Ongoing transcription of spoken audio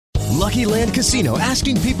Lucky Land Casino,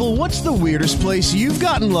 asking people, what's the weirdest place you've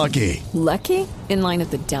gotten lucky? Lucky? In line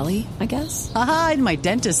at the deli, I guess? Aha, in my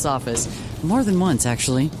dentist's office. More than once,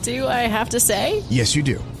 actually. Do I have to say? Yes, you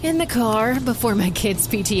do. In the car before my kids'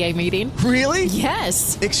 PTA meeting. Really?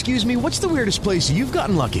 Yes. Excuse me, what's the weirdest place you've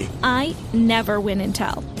gotten lucky? I never win and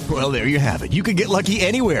tell. Well, there you have it. You can get lucky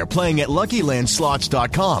anywhere, playing at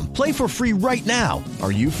LuckyLandSlots.com. Play for free right now.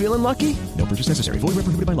 Are you feeling lucky? No purchase necessary. Void where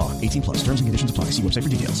prohibited by law. 18 plus. Terms and conditions apply. See website for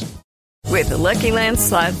details. With the Lucky Land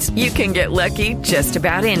Slots, you can get lucky just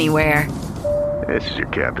about anywhere. This is your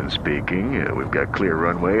captain speaking. We've got clear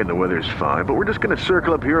runway and the weather's fine, but we're just going to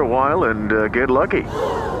circle up here a while and get lucky.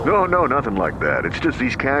 No, nothing like that. It's just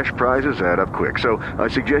these cash prizes add up quick. So I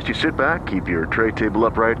suggest you sit back, keep your tray table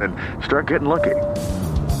upright, and start getting lucky.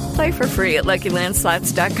 Play for free at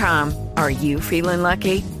LuckyLandSlots.com. Are you feeling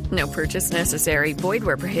lucky? No purchase necessary. Void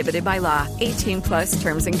where prohibited by law. 18 plus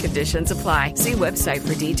terms and conditions apply. See website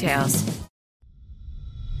for details.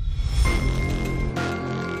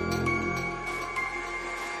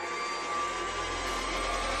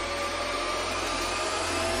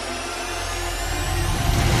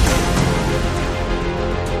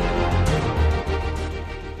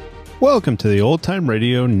 Welcome to the Old Time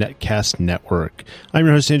Radio Netcast Network. I'm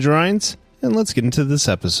your host, Andrew Rines, and let's get into this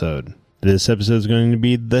episode. This episode is going to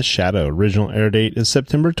be The Shadow. Original air date is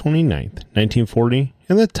September 29th, 1940,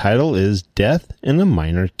 and the title is Death in a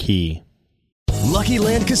Minor Key. Lucky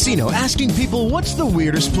Land Casino, asking people, what's the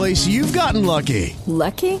weirdest place you've gotten lucky?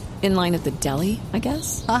 Lucky? In line at the deli, I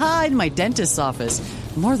guess? Aha, in my dentist's office.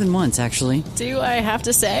 More than once, actually. Do I have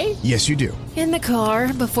to say? Yes, you do. In the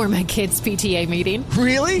car before my kids' PTA meeting.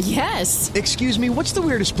 Really? Yes. Excuse me, what's the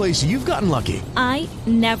weirdest place you've gotten lucky? I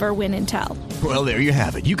never win and tell. Well, there you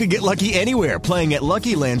have it. You can get lucky anywhere, playing at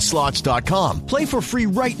LuckyLandSlots.com. Play for free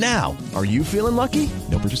right now. Are you feeling lucky?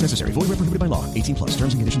 No purchase necessary. Void where prohibited by law. 18 plus.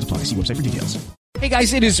 Terms and conditions apply. See website for details. Hey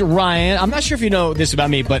guys, it is Ryan. I'm not sure if you know this about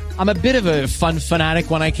me, but I'm a bit of a fun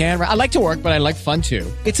fanatic when I can. I like to work, but I like fun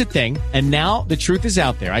too. It's a thing. And now the truth is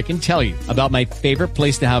out there. I can tell you about my favorite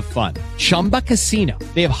place to have fun. Chumba Casino.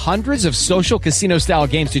 They have hundreds of social casino style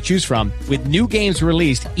games to choose from with new games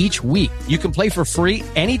released each week. You can play for free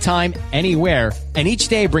anytime, anywhere. And each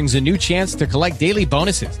day brings a new chance to collect daily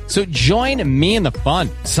bonuses. So join me in the fun.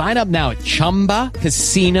 Sign up now at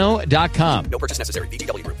ChumbaCasino.com. No purchase necessary.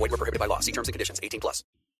 VGW Group. Void where prohibited by law. See terms and conditions. 18 plus.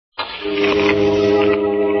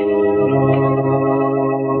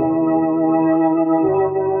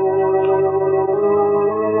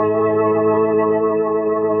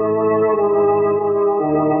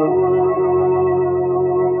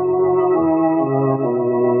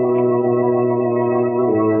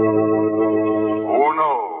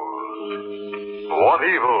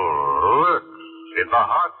 In the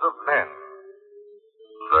hearts of men,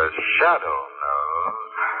 the shadow knows.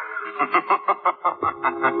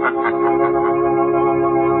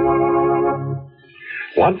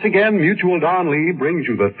 Once again, Mutual Don Lee brings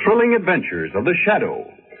you the thrilling adventures of the Shadow,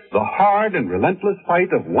 the hard and relentless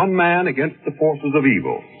fight of one man against the forces of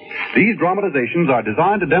evil. These dramatizations are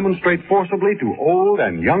designed to demonstrate forcibly to old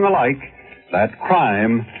and young alike that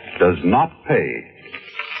crime does not pay.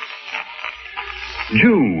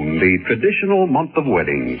 June, the traditional month of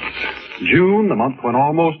weddings. June, the month when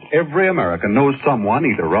almost every American knows someone,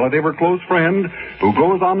 either relative or close friend, who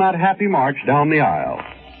goes on that happy march down the aisle.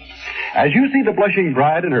 As you see the blushing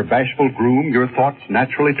bride and her bashful groom, your thoughts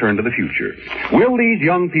naturally turn to the future. Will these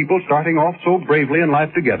young people, starting off so bravely in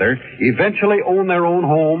life together, eventually own their own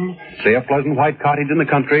home, say a pleasant white cottage in the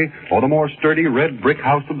country, or the more sturdy red brick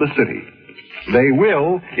house of the city? They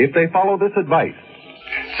will, if they follow this advice.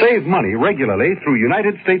 Save money regularly through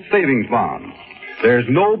United States savings bonds. There's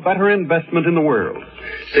no better investment in the world.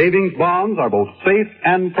 Savings bonds are both safe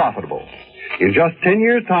and profitable. In just 10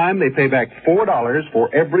 years' time, they pay back $4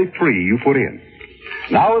 for every $3 you put in.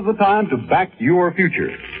 Now is the time to back your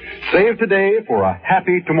future. Save today for a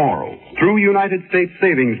happy tomorrow through United States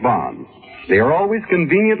savings bonds. They are always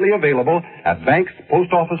conveniently available at banks,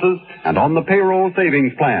 post offices, and on the payroll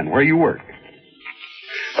savings plan where you work.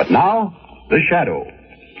 But now, The Shadow.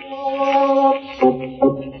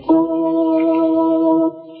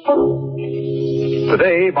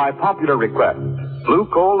 Today, by popular request, Blue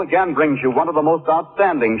Coal again brings you one of the most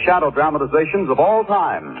outstanding shadow dramatizations of all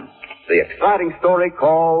time. The exciting story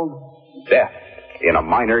called Death in a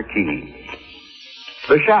Minor Key.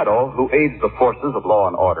 The Shadow, who aids the forces of law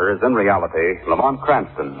and order, is in reality Lamont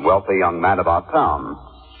Cranston, wealthy young man about town.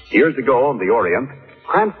 Years ago in the Orient,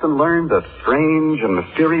 Cranston learned a strange and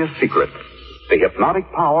mysterious secret. The hypnotic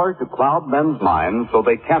power to cloud men's minds so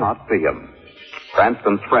they cannot see him.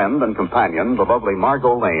 Cranston's friend and companion, the lovely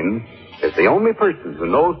Margot Lane, is the only person who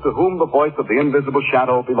knows to whom the voice of the invisible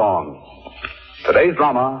shadow belongs. Today's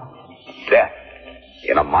drama, Death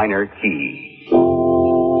in a Minor Key.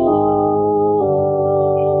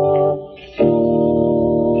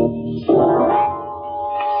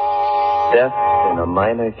 Death in a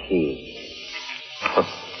minor key.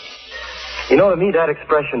 You know, to me, that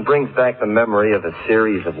expression brings back the memory of a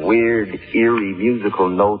series of weird, eerie musical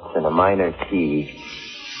notes in a minor key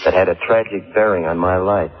that had a tragic bearing on my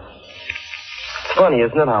life. It's funny,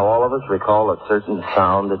 isn't it, how all of us recall a certain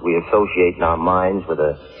sound that we associate in our minds with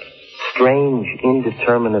a strange,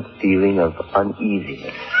 indeterminate feeling of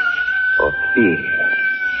uneasiness or fear.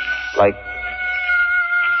 Like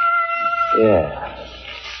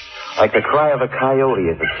the cry of a coyote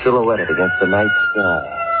as it's silhouetted against the night sky.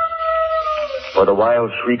 Or the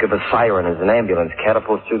wild shriek of a siren as an ambulance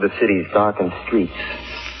catapults through the city's darkened streets.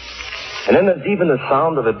 And then there's even the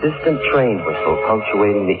sound of a distant train whistle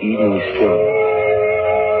punctuating the evening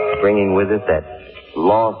stillness, bringing with it that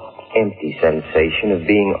lost, empty sensation of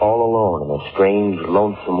being all alone in a strange,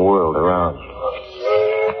 lonesome world around you.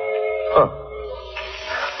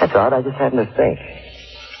 That's odd. I just happened to think.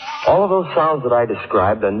 All of those sounds that I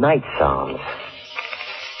described are night sounds.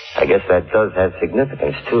 I guess that does have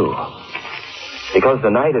significance, too. Because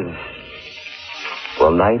the night is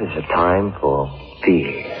a time for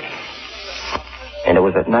fear. And it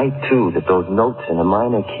was at night, too, that those notes in a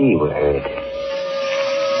minor key were heard.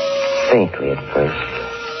 Faintly at first.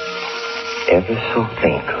 Ever so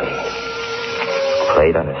faintly.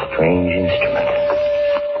 Played on a strange instrument.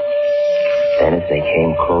 Then as they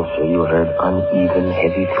came closer, you heard uneven,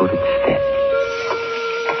 heavy-footed steps.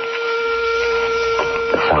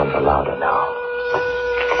 The sounds are louder now.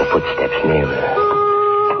 The footsteps nearer.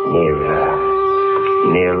 Nearer.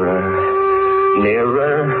 Nearer.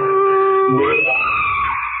 Nearer.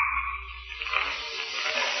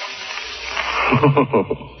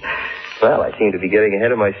 Well, I seem to be getting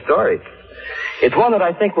ahead of my story. It's one that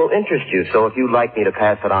I think will interest you, so if you'd like me to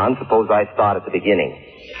pass it on, suppose I start at the beginning.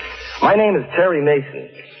 My name is Terry Mason.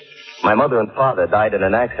 My mother and father died in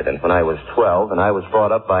an accident when I was 12, and I was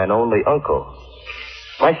brought up by an only uncle.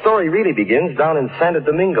 My story really begins down in Santo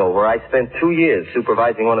Domingo, where I spent 2 years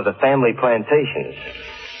supervising one of the family plantations.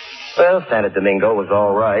 Well, Santo Domingo was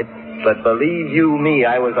all right, but believe you me,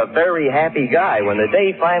 I was a very happy guy when the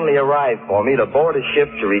day finally arrived for me to board a ship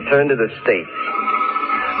to return to the States.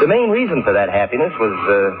 The main reason for that happiness was,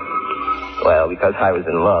 because I was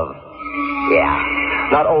in love. Yeah.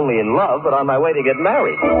 Not only in love, but on my way to get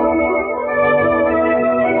married.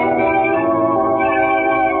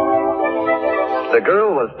 The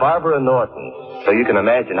girl was Barbara Norton, so you can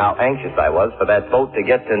imagine how anxious I was for that boat to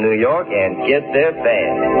get to New York and get there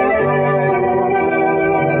fast.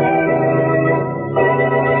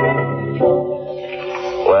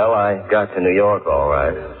 Well, I got to New York all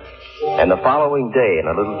right. And the following day in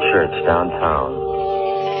a little church downtown.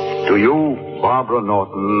 Do you, Barbara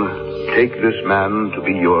Norton, take this man to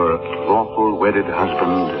be your lawful wedded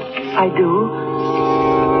husband? I do.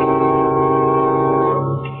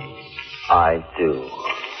 I do.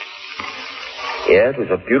 Yeah, it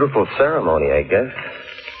was a beautiful ceremony, I guess.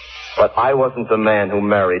 But I wasn't the man who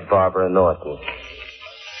married Barbara Norton.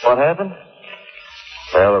 What happened?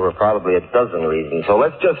 Well, there were probably a dozen reasons. So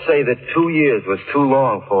let's just say that 2 years was too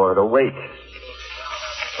long for her to wait.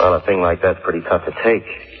 Well, a thing like that's pretty tough to take.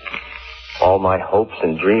 All my hopes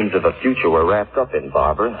and dreams of a future were wrapped up in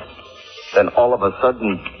Barbara. Then all of a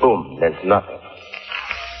sudden, boom, there's nothing.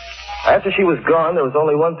 After she was gone, there was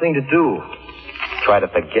only one thing to do. Try to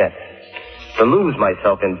forget. To lose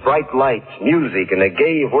myself in bright lights, music, and the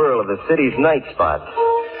gay whirl of the city's night spots.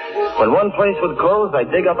 When one place would close, I'd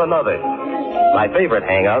dig up another. My favorite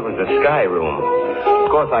hangout was the Sky Room. Of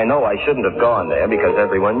course, I know I shouldn't have gone there because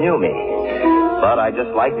everyone knew me. But I just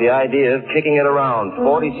liked the idea of kicking it around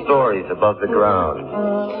 40 stories above the ground.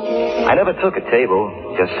 I never took a table,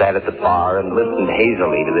 just sat at the bar and listened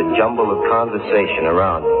hazily to the jumble of conversation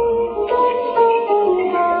around me.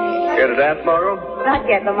 Care to dance, Margot? Not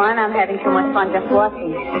yet, Lamont. I'm having too much fun just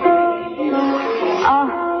watching. Oh,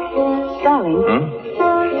 darling.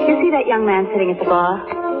 You see that young man sitting at the bar?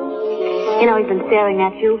 You know, he's been staring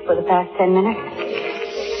at you for the past 10 minutes.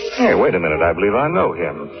 Hey, wait a minute. I believe I know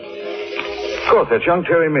him. Of course, that's young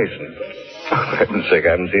Terry Mason. For heaven's sake,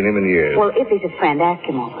 I haven't seen him in years. Well, if he's his friend, ask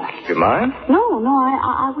him over. You mind? No,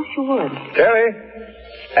 I wish you would. Terry?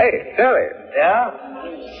 Hey, Terry. Yeah?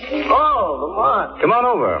 Oh, Lamont. Come on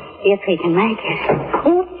over. If he can make it.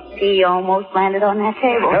 Oops, he almost landed on that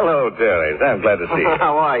table. Hello, Terry. I'm glad to see you.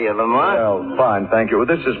 How are you, Lamont? Well, fine, thank you.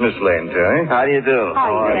 This is Miss Lane, Terry. How do you do?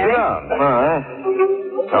 Hi, Terry. Sit down. All right.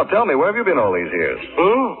 Now, tell me, where have you been all these years?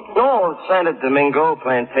 No, Santo Domingo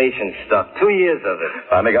plantation stuff. 2 years of it.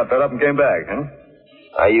 Finally got fed up and came back, huh?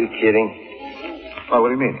 Are you kidding? Oh, what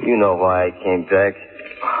do you mean? You know why I came back.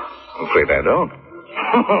 I'm afraid I don't.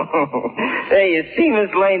 Hey, you see,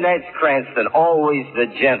 Miss Lane, that's Cranston, always the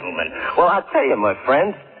gentleman. Well, I'll tell you, my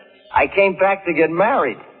friend, I came back to get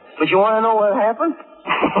married. But you want to know what happened?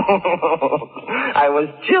 I was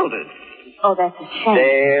jilted. Oh, that's a shame.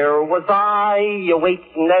 There was I,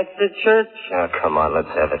 waiting at the church. Oh, come on, let's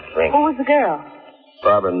have a drink. Who was the girl?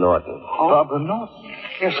 Barbara Norton. Oh. Barbara Norton?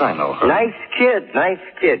 Yes, I know her. Nice kid.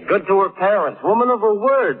 Good to her parents. Woman of her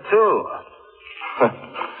word, too.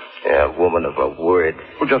 Yeah, woman of her word.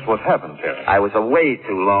 Well, just what happened, Terry? I was away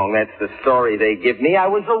too long. That's the story they give me. I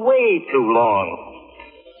was away too long.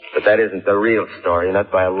 But that isn't the real story,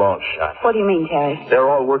 not by a long shot. What do you mean, Terry? They're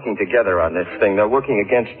all working together on this thing. They're working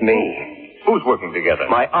against me. Who's working together?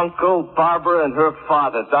 My uncle, Barbara, and her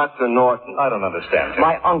father, Dr. Norton. I don't understand.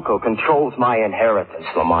 My uncle controls my inheritance,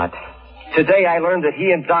 Lamont. Today I learned that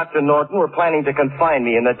he and Dr. Norton were planning to confine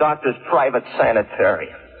me in the doctor's private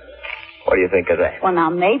sanitarium. What do you think of that? Well, now,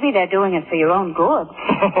 maybe they're doing it for your own good.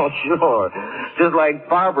 Oh, sure. Just like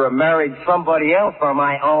Barbara married somebody else for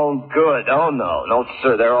my own good. Oh, no. No,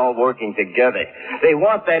 sir. They're all working together. They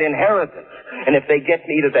want that inheritance. And if they get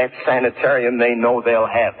me to that sanitarium, they know they'll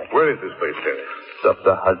have it. Where is this place, Terry? It's up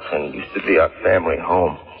the Hudson. Used to be our family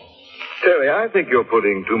home. Terry, I think you're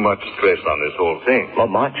putting too much stress on this whole thing.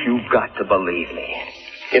 Lamont, you've got to believe me.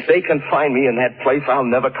 If they confine me in that place, I'll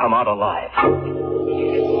never come out alive.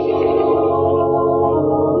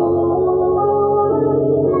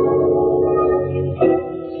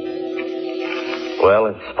 Well,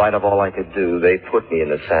 in spite of all I could do, they put me in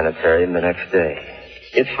the sanitarium the next day.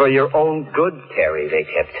 It's for your own good, Terry, they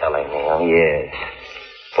kept telling me. Oh, yes.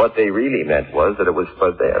 What they really meant was that it was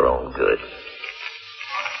for their own good.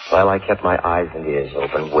 Well, I kept my eyes and ears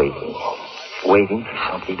open, waiting for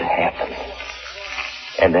something to happen.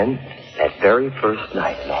 And then, that very first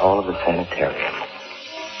night in the hall of the sanitarium,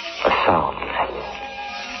 a sound.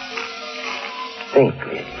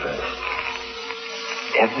 Faintly at first.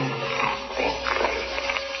 Ever faintly.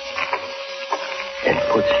 Then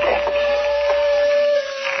footsteps.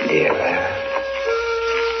 Nearer.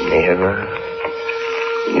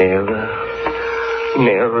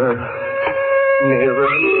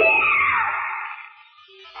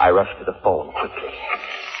 I rushed to the phone quickly.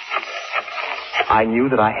 I knew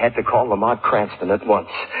that I had to call Lamont Cranston at once.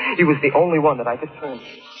 He was the only one that I could turn to.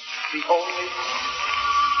 The only...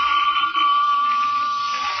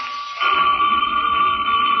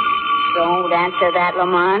 Don't answer that,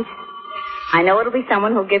 Lamont. I know it'll be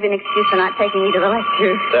someone who'll give you an excuse for not taking me to the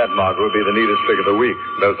lecture. That, Margaret, would be the neatest trick of the week.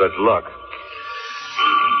 No such luck.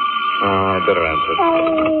 I'd better answer.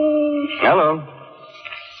 Oh. Hello.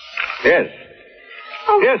 Yes.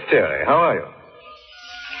 Oh. Yes, Terry. How are you?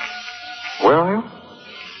 Where are you?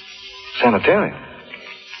 Sanitarium.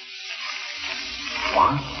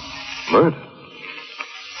 What? Murder?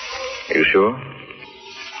 Are you sure?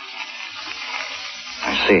 I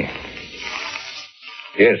see.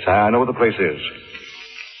 Yes, I know where the place is.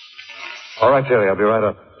 All right, Terry, I'll be right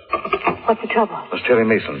up. What's the trouble? It's Terry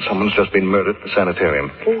Mason. Someone's just been murdered at the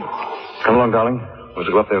sanitarium. Ooh. Come along, darling. We'll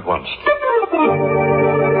go up there at once.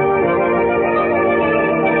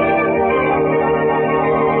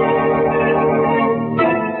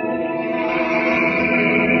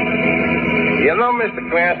 You know, Mr.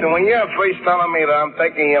 Cranston, when you're first telling me that I'm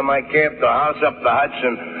taking you in my cab to a house up the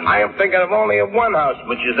Hudson, I am thinking of only one house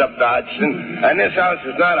which is up the Hudson. And this house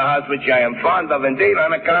is not a house which I am fond of, indeed,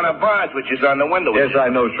 on account of bars which is on the window. Yes, I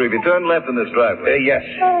know, Shrevey. Turn left in this driveway. Yes.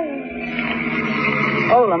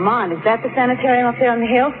 Oh, Lamont, is that the sanitarium up there on the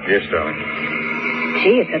hill? Yes, darling.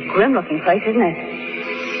 Gee, it's a grim-looking place, isn't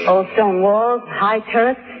it? Old stone walls, high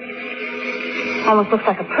turrets. Almost looks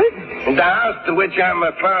like a prison. The house to which I'm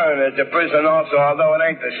referring is a prison also, although it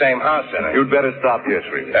ain't the same house in it. You'd better stop here,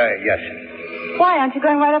 Shrevey. Yes. Why, aren't you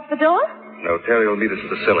going right up the door? No, Terry will meet us at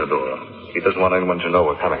the cellar door. He doesn't want anyone to know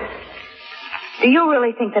we're coming. Do you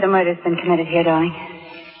really think that a murder's been committed here, darling?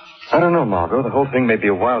 I don't know, Margot. The whole thing may be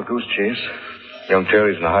a wild goose chase. Young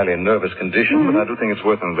Terry's in a highly nervous condition, but I do think it's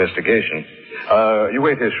worth an investigation. You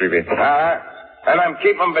wait here, Shrevey. And I'm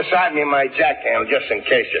keeping beside me my jackhammer just in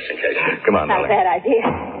case. Come on, Not a darling. bad idea.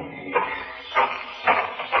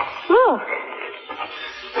 Look.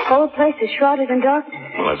 The whole place is shrouded in darkness.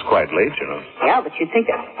 Well, it's quite late, you know. Yeah, but you'd think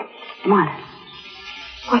that... Come on.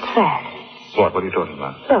 What's that? What are you talking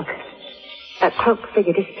about? Look. That cloaked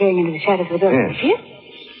figure disappearing into the shadows of the building. Yes. See it?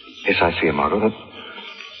 Yes, I see him, Margot. That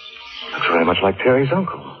looks very much like Terry's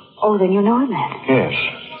uncle. Oh, then you know him, then. Yes.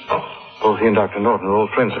 Oh, Both he and Dr. Norton are old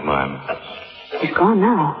friends of mine. He's gone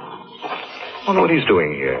now. I wonder what he's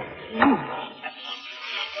doing here.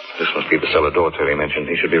 This must be the cellar door Terry mentioned.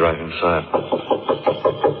 He should be right inside.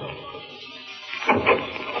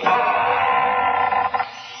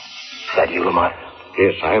 Is that you, Lamont?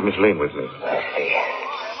 Yes, I have Miss Lane with me. I see.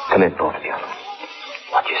 Come in, both of you.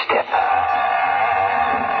 Watch your step.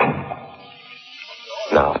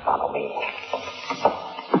 Now follow me.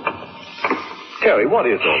 Terry, what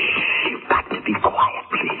is all this? You've got to be quiet,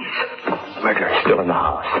 please. Murder is still in the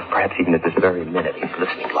house. Perhaps even at this very minute he's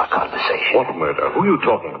listening to our conversation. What murder? Who are you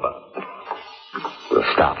talking about? We'll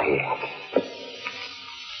stop here.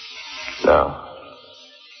 Now,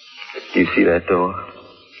 do you see that door?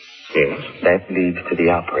 Yes. That leads to the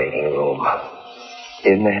operating room.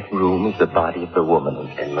 In that room is the body of the woman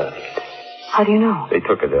who's been murdered. How do you know? They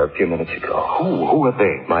took her there a few minutes ago. Who are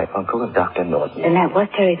they? My uncle and Dr. Norton. Then that was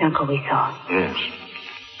Terry's uncle we saw. Yes.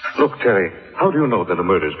 Look, Terry, how do you know that a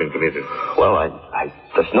murder's been committed? Well, I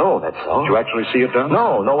just know, that's all. Did you actually see it done?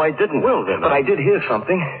 No, I didn't. Well, then. But I did hear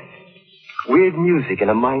something. Weird music in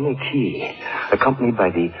a minor key, accompanied by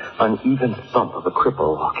the uneven thump of a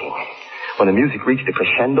cripple walking. When the music reached a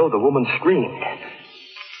crescendo, the woman screamed.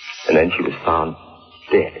 And then she was found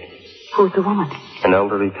dead. Who's the woman? An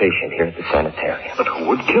elderly patient here at the sanitarium. But who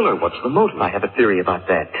would kill her? What's the motive? I have a theory about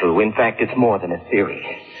that, too. In fact, it's more than a theory.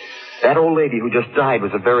 That old lady who just died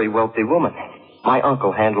was a very wealthy woman. My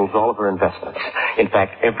uncle handles all of her investments. In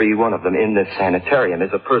fact, every one of them in this sanitarium is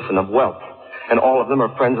a person of wealth. And all of them are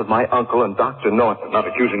friends of my uncle and Dr. Norton. Not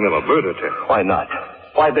accusing them of murder, Terry. Why not?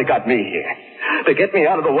 Why'd they got me here? To get me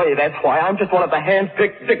out of the way, that's why. I'm just one of the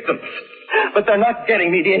hand-picked victims. But they're not getting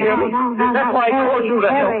me, do you hear me? No, that's why I called you to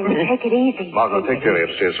help me. Take it easy. Margot, take Terry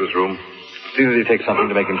upstairs to his room. See that he takes something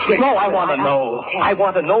to make him sleep. No, I want to know. I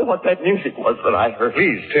want to know what that music was that I heard.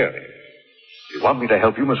 Please, Terry. If you want me to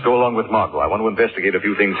help, you must go along with Margot. I want to investigate a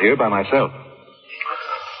few things here by myself.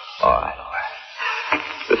 All right.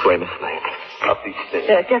 This way, Miss Lane. Up these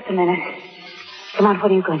stairs. Just a minute. Come on,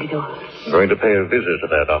 what are you going to do? I'm going to pay a visit to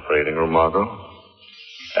that operating room, Margot.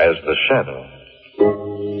 As the Shadow.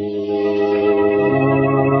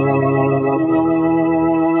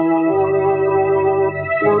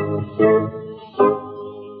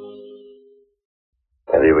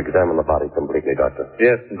 Have you examined the body completely, Doctor?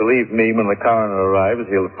 Yes, and believe me, when the coroner arrives,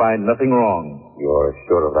 he'll find nothing wrong. You're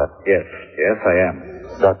sure of that? Yes, I am.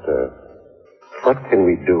 Doctor, what can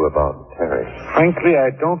we do about Terry? Frankly,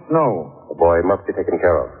 I don't know. The boy must be taken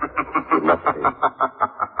care of. He must be.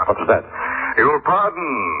 What's that? You'll pardon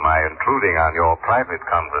my intruding on your private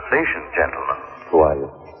conversation, gentlemen. Who are you?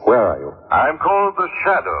 Where are you? I'm called the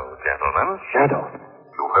Shadow, gentlemen. Shadow?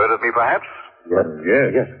 You've heard of me, perhaps?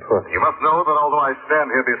 Yes, of course. You must know that although I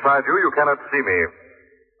stand here beside you, you cannot see me.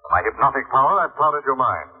 By hypnotic power, I've clouded your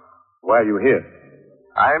mind. Why are you here?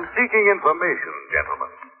 I am seeking information,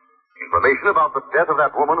 gentlemen. Information about the death of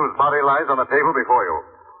that woman whose body lies on the table before you.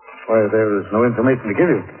 Why, there is no information to give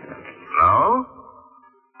you. No?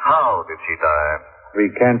 How did she die?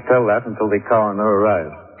 We can't tell that until the coroner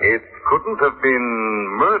arrives. It couldn't have been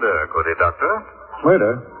murder, could it, Doctor?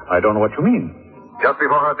 Murder? I don't know what you mean. Just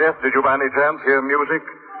before her death, did you by any chance hear music?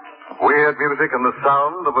 Weird music and the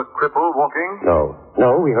sound of a cripple walking?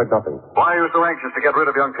 No, we heard nothing. Why are you so anxious to get rid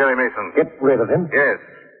of young Terry Mason? Get rid of him? Yes.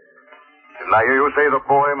 Didn't I hear you say the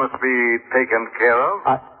boy must be taken care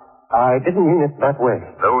of? I didn't mean it that way.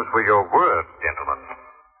 Those were your words, gentlemen.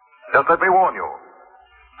 Just let me warn you.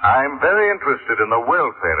 I'm very interested in the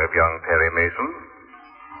welfare of young Terry Mason.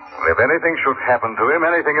 And if anything should happen to him,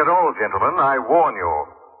 anything at all, gentlemen, I warn you,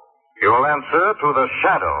 you'll answer to the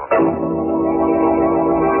Shadow.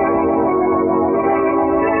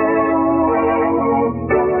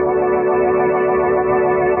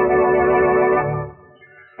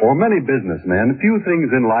 For many businessmen, few things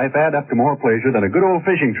in life add up to more pleasure than a good old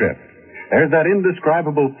fishing trip. There's that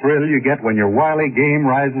indescribable thrill you get when your wily game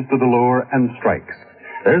rises to the lure and strikes.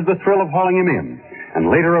 There's the thrill of hauling him in. And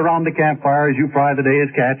later around the campfire as you fry the day's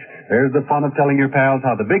catch, there's the fun of telling your pals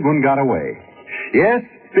how the big one got away. Yes,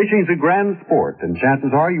 fishing's a grand sport, and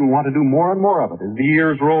chances are you'll want to do more and more of it as the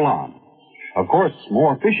years roll on. Of course,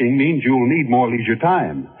 more fishing means you'll need more leisure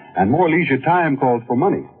time, and more leisure time calls for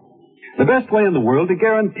money. The best way in the world to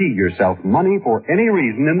guarantee yourself money for any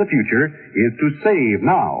reason in the future is to save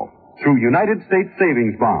now through United States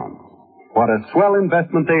savings bonds. What a swell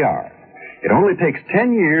investment they are. It only takes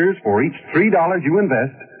 10 years for each $3 you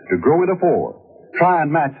invest to grow into 4. Try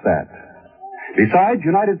and match that. Besides,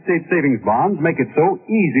 United States savings bonds make it so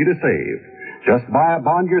easy to save. Just buy a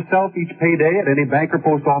bond yourself each payday at any bank or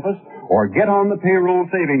post office, or get on the payroll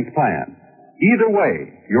savings plan. Either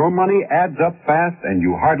way, your money adds up fast and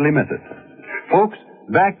you hardly miss it. Folks,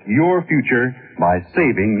 back your future by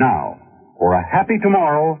saving now. For a happy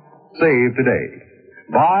tomorrow, save today.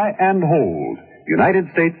 Buy and hold United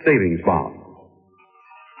States Savings Bonds.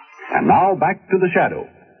 And now back to the Shadow.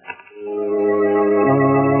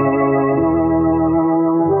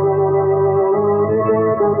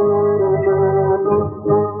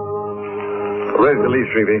 Where's the lease,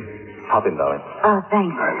 Shrevey? Hop in, darling. Oh,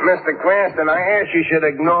 thanks. Mr. Cranston, I ask you should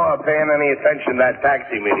ignore paying any attention to that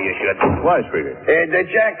taxi meter you should. Why, Shrevey? The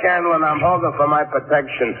jack handle I'm holding for my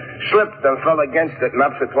protection slipped and fell against it and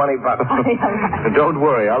up to $20. Don't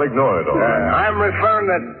worry, I'll ignore it, all right. I'm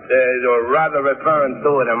referring to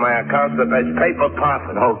it in my account as paper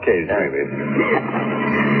profit. Okay, Shrevey.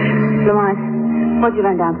 Lamont, what'd you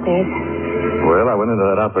learn downstairs? Well, I went into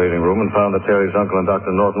that operating room and found that Terry's uncle and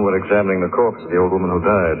Dr. Norton were examining the corpse of the old woman who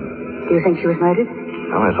died. Do you think she was murdered?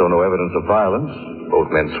 Well, I saw no evidence of violence. Both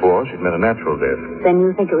men swore she'd met a natural death. Then you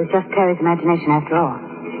think it was just Terry's imagination after all?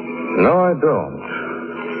 No, I don't.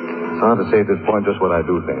 It's hard to say at this point just what I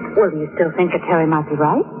do think. Well, do you still think that Terry might be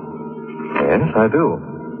right? Yes, I do.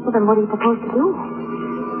 Well, then what do you propose to do?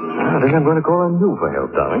 I think I'm going to call on you for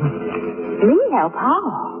help, darling. Me help?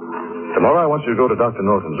 How? Tomorrow I want you to go to Dr.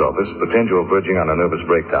 Norton's office, pretend you're verging on a nervous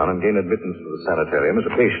breakdown, and gain admittance to the sanitarium as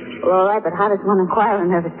a patient. Well, all right, but how does one acquire a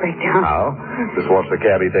nervous breakdown? How? Just watch the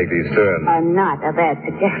cabbie take these turns. Not a bad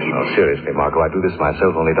suggestion. No, seriously, Margot, I do this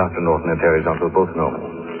myself, only Dr. Norton and Terry's uncle both know me.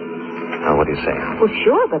 Now, what do you say? Well,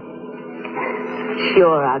 sure, but...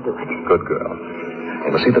 Sure, I'll do it. Good girl.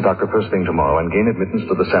 You must see the doctor first thing tomorrow and gain admittance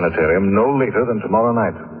to the sanitarium no later than tomorrow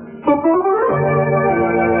night.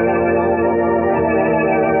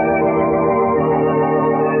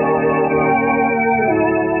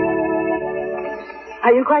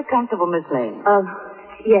 Are you quite comfortable, Miss Lane?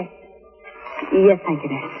 Yes. Yes, thank you,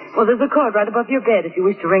 Nurse. Well, there's a cord right above your bed if you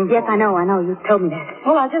wish to ring. Yes, I know. You told me that.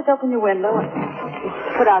 Well, I'll just open your window and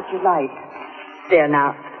put out your light. There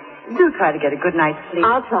now. Do try to get a good night's sleep.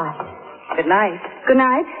 I'll try. Good night. Good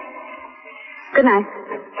night. Good night.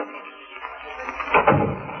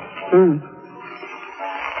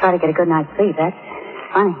 Try to get a good night's sleep. That's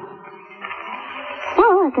funny.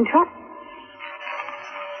 Well, I can try.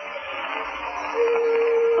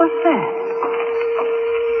 What's that?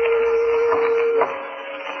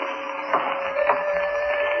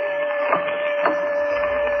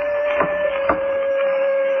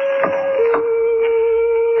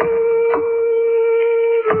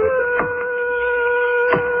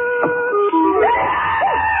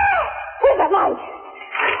 Where's that light?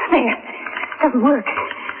 There. Doesn't work.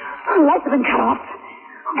 The lights have been cut off.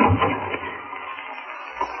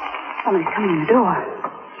 Somebody's coming in the door.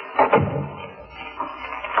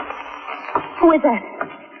 Who is that?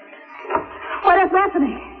 What is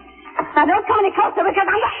happening? Now, don't come any closer because I'm...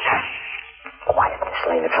 Quiet, Miss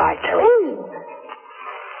Lane. It's I, Terry.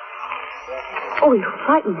 Oh, you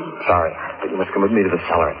frightened me. Sorry, but you must come with me to the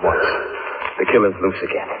cellar at once. The killer's loose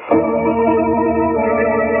again.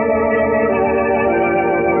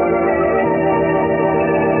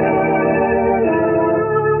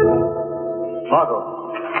 Margot,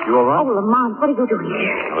 you all right? Oh, Lamont, what are you doing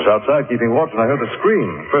here? I was outside keeping watch and I heard the scream.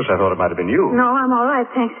 First I thought it might have been you. No, I'm all right,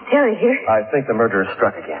 thanks to Terry here. I think the murderer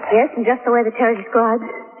struck again. Yes, and just the way that Terry described.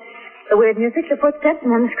 The weird music, the footsteps,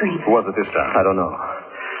 and then the scream. Who was it this time? I don't know.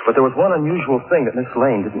 But there was one unusual thing that Miss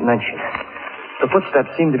Lane didn't mention. The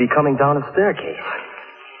footsteps seemed to be coming down a staircase.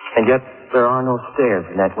 And yet there are no stairs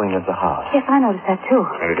in that wing of the house. Yes, I noticed that, too.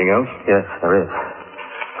 Anything else? Yes, there is.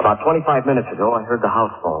 About 25 minutes ago, I heard the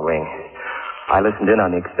house phone ring. I listened in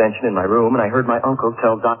on the extension in my room, and I heard my uncle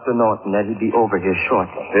tell Dr. Norton that he'd be over here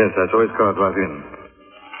shortly. Yes, I saw his car drive in.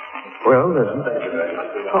 Well, listen.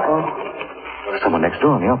 Uh-oh. Someone next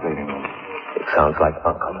door in the operating room. It sounds like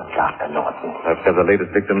Uncle and Dr. Norton. I've got the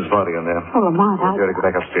latest victim's body in there. Oh, Lamont, Terry, go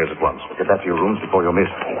back upstairs at once. We'll get back to your rooms before you're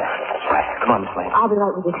missed. Yeah, that's right. Come on, Miss Lane. I'll be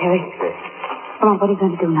right with you, Terry. Lamont, what are you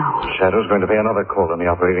going to do now? Shadow's going to pay another call in the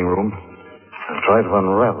operating room and try to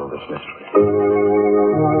unravel this mystery.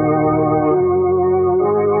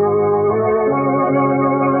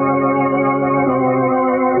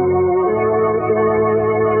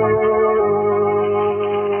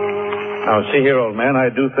 Now, see here, old man, I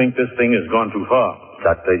do think this thing has gone too far.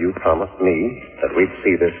 Doctor, you promised me that we'd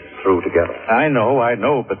see this through together. I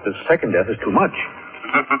know, but the second death is too much.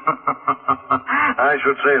 I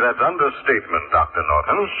should say that's understatement, Dr.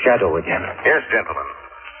 Norton. Shadow again. Yes, gentlemen.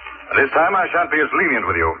 And this time I shan't be as lenient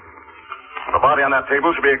with you. The body on that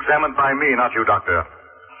table should be examined by me, not you, Doctor.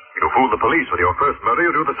 You fooled the police with your first murder.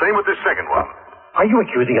 You do the same with this second one. Are you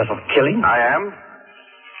accusing us of killing? I am.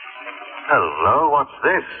 Hello, what's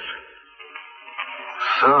this?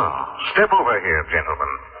 So, step over here,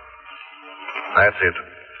 gentlemen. That's it.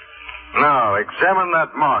 Now, examine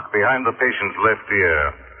that mark behind the patient's left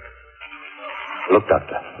ear. Look,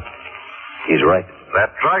 Doctor. He's right.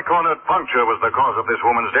 That tri-cornered puncture was the cause of this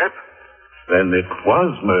woman's death? Then it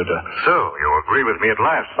was murder. So, you agree with me at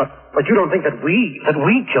last? But you don't think that we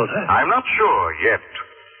killed her? I'm not sure yet.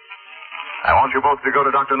 I want you both to go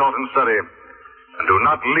to Dr. Norton's study. And do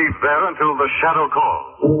not leave there until the shadow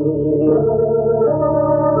calls.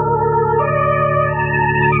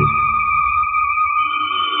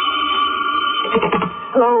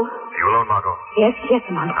 Hello? You alone, Margot? Yes,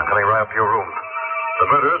 Lamont. I'm coming right up to your room. The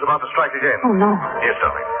murderer's about to strike again. Oh, no. Yes,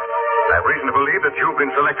 darling. I have reason to believe that you've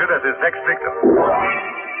been selected as his next victim.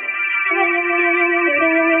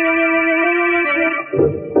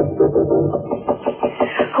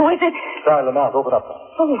 Who is it? Sorry, Lamont, open up.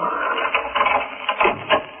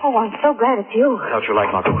 Oh, I'm so glad it's you. Out your light,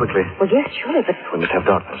 Margot, quickly. Well, yes, surely, but... We must have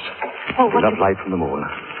darkness. Oh, what... Enough light from the moon.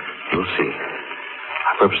 You'll see.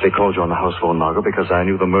 I purposely called you on the house phone, Margot, because I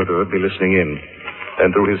knew the murderer would be listening in. And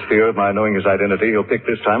through his fear of my knowing his identity, he'll pick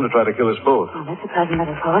this time to try to kill us both. Oh, that's a pleasant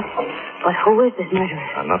little thought. But who is this murderer?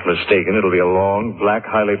 I'm not mistaken. It'll be a long, black,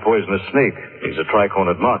 highly poisonous snake. He's a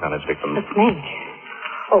tri-cornered mark on his victim. A snake?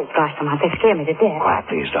 Oh, gosh, Lamont, they scare me to death. Quiet,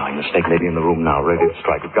 please, darling. The snake may be in the room now, ready to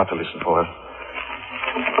strike. We've got to listen for her.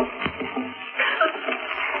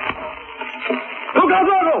 Look out,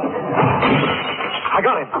 Margot! I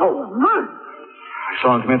got him. Oh, Lamont! I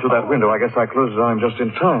saw him come in through that window. I guess I closed it on him just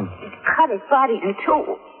in time. Cut his body in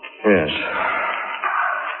two. Yes.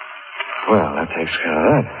 Well, that takes care of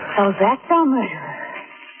that. So that's our murderer.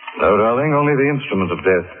 No, darling, only the instrument of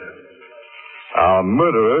death. Our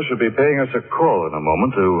murderer should be paying us a call in a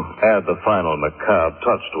moment to add the final macabre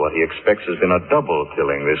touch to what he expects has been a double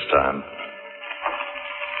killing this time.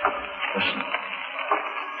 Listen.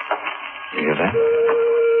 You hear that?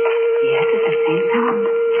 Yes, it's the same sound.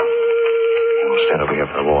 We'll stand over here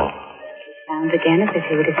for the wall. Sounds again as if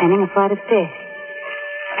he were descending a flight of stairs.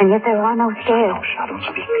 And yet there are no stairs. No, don't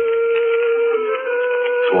speak.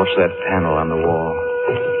 Just watch that panel on the wall.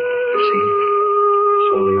 See?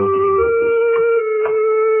 Slowly opening.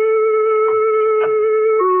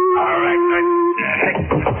 All right.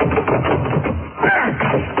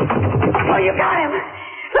 Oh, you got him.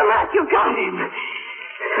 Lamont, you got him.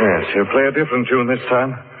 Yes, he'll play a different tune this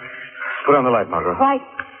time. Put on the light, Margot. Right.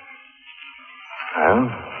 Well,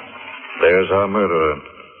 there's our murderer.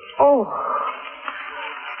 Oh,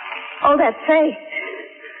 that face.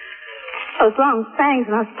 Those long fangs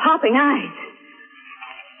and those popping eyes.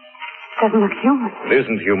 Doesn't look human. It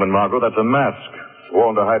isn't human, Margot. That's a mask.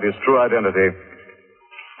 Worn to hide his true identity.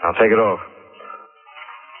 Now take it off.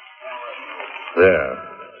 There.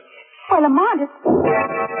 Well, Lamont is...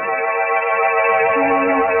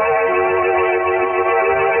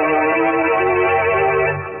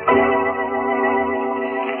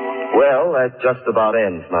 Well, that just about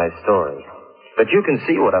ends my story. But you can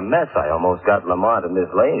see what a mess I almost got Lamont and Miss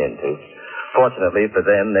Lane into. Fortunately for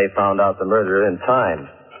them, they found out the murderer in time.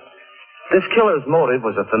 This killer's motive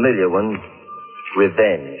was a familiar one,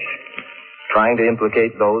 revenge. Trying to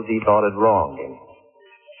implicate those he thought had wronged him.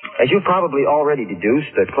 As you probably already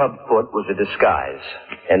deduced, the club foot was a disguise,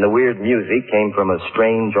 and the weird music came from a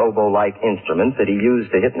strange oboe-like instrument that he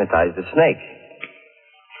used to hypnotize the snake.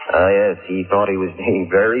 Yes, he thought he was being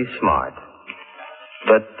very smart.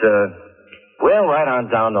 But, well, right on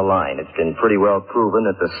down the line, it's been pretty well proven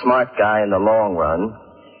that the smart guy in the long run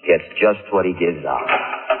gets just what he gives out.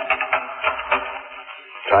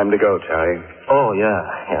 Time to go, Terry. Oh,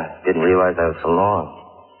 yeah. Didn't realize I was so long.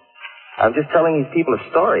 I'm just telling these people a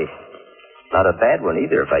story. Not a bad one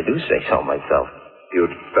either, if I do say so myself.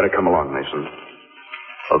 You'd better come along, Mason.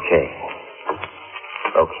 Okay.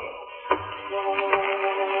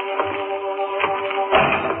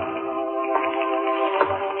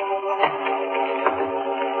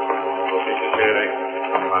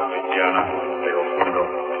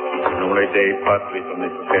 Dei patris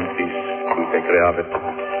omnipotentis, qui te creavit,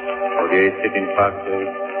 odiesit in pace,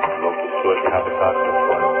 locus tuus habitatus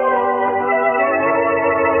quam.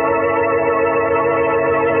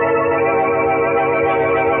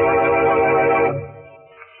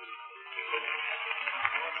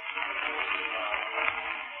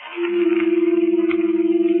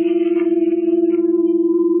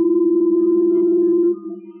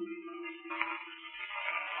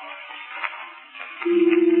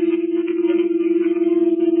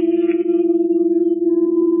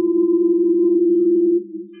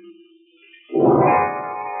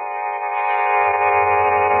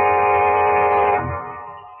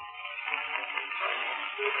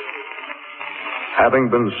 Having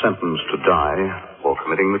been sentenced to die for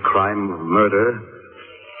committing the crime of murder,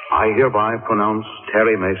 I hereby pronounce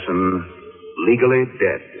Terry Mason legally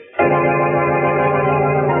dead.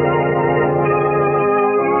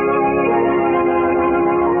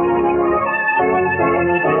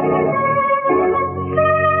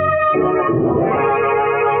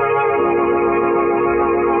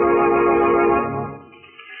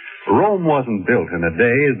 Rome wasn't built in a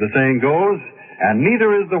day, as the saying goes, and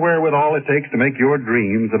neither is the wherewithal it takes to make your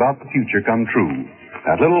dreams about the future come true.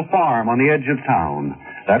 That little farm on the edge of town,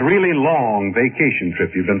 that really long vacation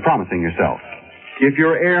trip you've been promising yourself. If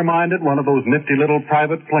you're air-minded, one of those nifty little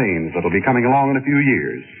private planes that'll be coming along in a few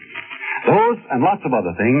years. Those and lots of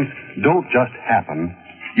other things don't just happen.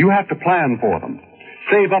 You have to plan for them.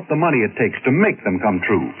 Save up the money it takes to make them come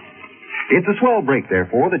true. It's a swell break,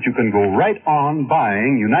 therefore, that you can go right on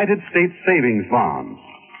buying United States savings bonds.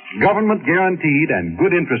 Government guaranteed and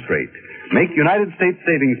good interest rate. Make United States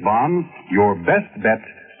savings bonds your best bet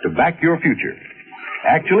to back your future.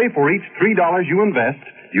 Actually, for each $3 you invest,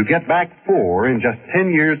 you get back $4 in just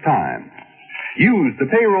 10 years' time. Use the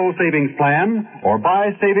payroll savings plan or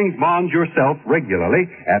buy savings bonds yourself regularly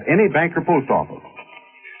at any bank or post office.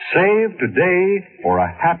 Save today for a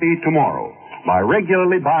happy tomorrow by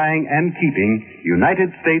regularly buying and keeping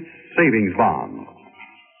United States savings bonds.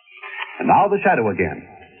 And now the shadow again.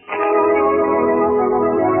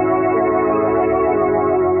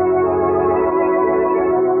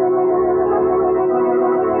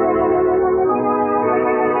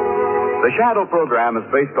 The Shadow program is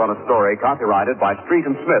based on a story copyrighted by Street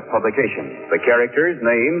and Smith Publications. The characters,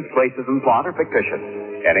 names, places, and plot are fictitious.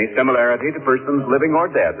 Any similarity to persons living or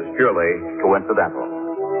dead is purely coincidental.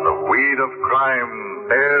 The weed of crime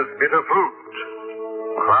bears bitter fruit.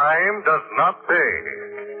 Crime does not pay.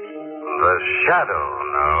 The Shadow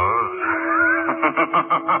knows.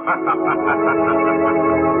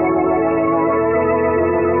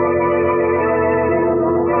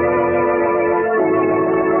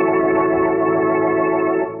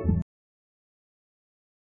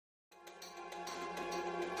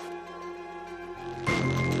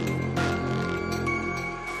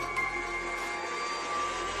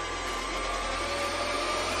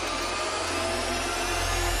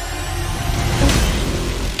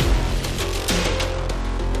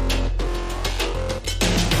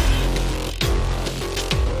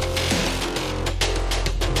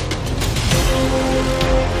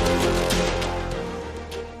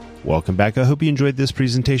 Welcome back. I hope you enjoyed this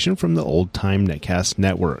presentation from the Old Time Netcast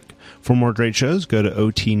Network. For more great shows, go to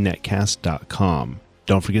otnetcast.com.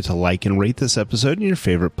 Don't forget to like and rate this episode in your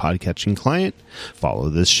favorite podcatching client. Follow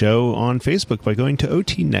this show on Facebook by going to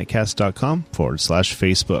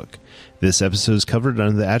otnetcast.com/Facebook. This episode is covered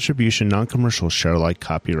under the Attribution Non-Commercial Share-alike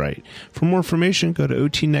copyright. For more information, go to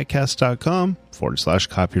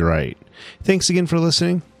otnetcast.com/copyright. Thanks again for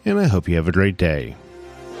listening, and I hope you have a great day.